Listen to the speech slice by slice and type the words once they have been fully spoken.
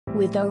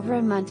With over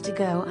a month to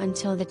go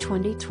until the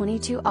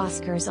 2022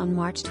 Oscars on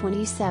March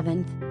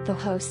 27, the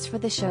hosts for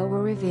the show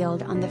were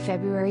revealed on the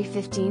February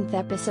 15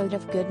 episode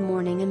of Good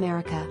Morning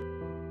America.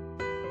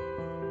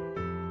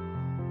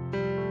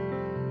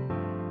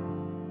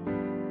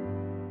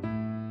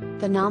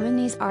 The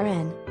nominees are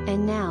in,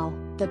 and now,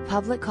 the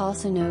public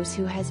also knows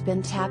who has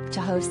been tapped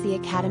to host the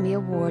Academy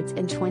Awards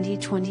in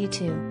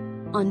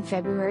 2022. On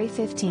February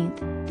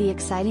 15, the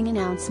exciting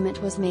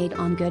announcement was made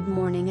on Good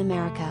Morning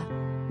America.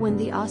 When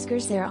the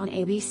Oscars air on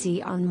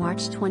ABC on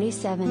March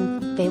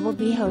 27, they will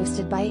be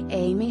hosted by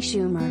Amy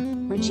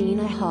Schumer,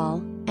 Regina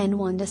and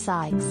Wanda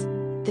Sykes.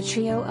 The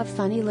trio of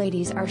funny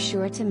ladies are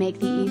sure to make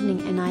the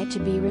evening a night to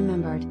be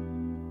remembered.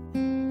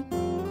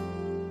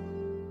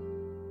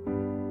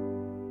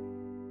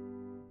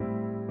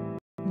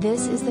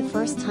 This is the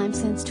first time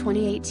since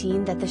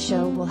 2018 that the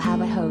show will have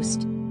a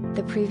host.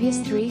 The previous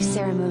 3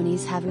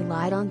 ceremonies have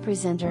relied on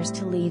presenters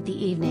to lead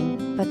the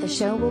evening, but the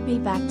show will be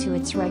back to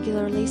its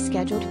regularly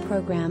scheduled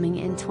programming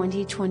in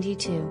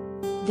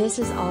 2022. This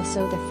is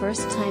also the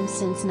first time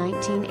since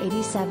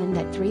 1987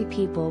 that 3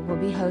 people will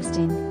be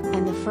hosting,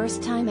 and the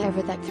first time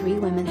ever that 3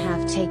 women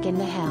have taken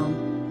the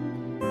helm.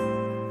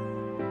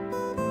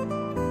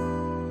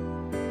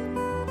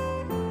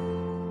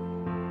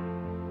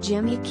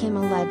 Jimmy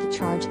Kimmel led the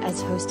charge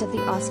as host of the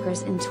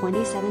Oscars in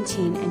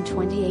 2017 and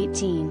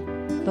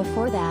 2018.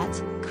 Before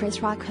that,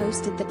 Chris Rock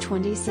hosted the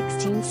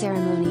 2016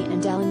 ceremony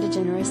and Ellen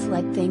DeGeneres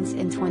led things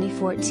in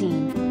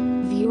 2014.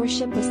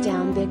 Viewership was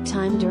down big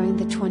time during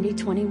the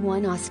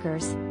 2021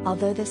 Oscars,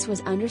 although this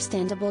was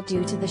understandable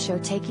due to the show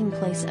taking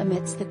place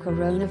amidst the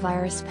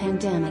coronavirus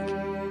pandemic.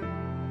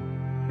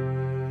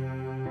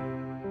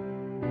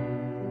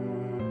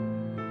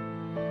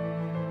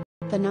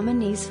 The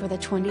nominees for the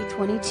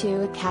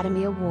 2022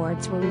 Academy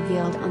Awards were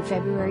revealed on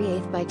February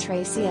 8 by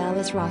Tracee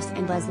Ellis Ross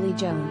and Leslie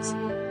Jones.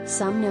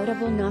 Some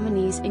notable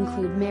nominees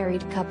include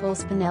married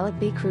couples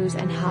Penelope Cruz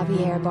and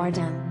Javier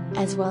Bardem,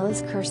 as well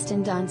as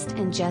Kirsten Dunst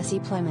and Jesse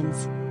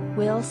Plemons.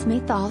 Will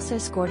Smith also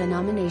scored a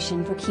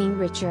nomination for King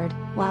Richard,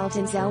 while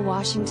Denzel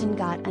Washington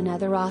got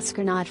another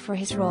Oscar nod for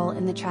his role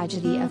in the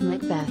tragedy of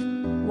Macbeth.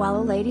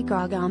 While Lady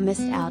Gaga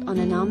missed out on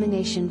a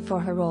nomination for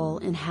her role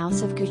in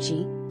House of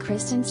Gucci,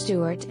 Kristen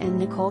Stewart and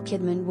Nicole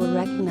Kidman were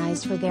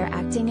recognized for their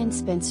acting in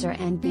Spencer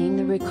and Being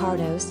the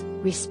Ricardos,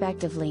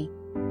 respectively.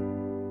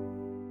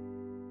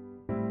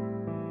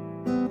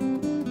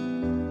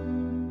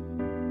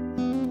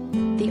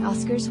 The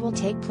Oscars will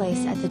take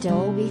place at the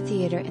Dolby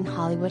Theatre in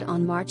Hollywood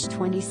on March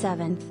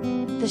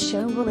 27. The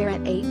show will air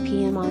at 8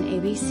 p.m. on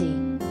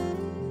ABC.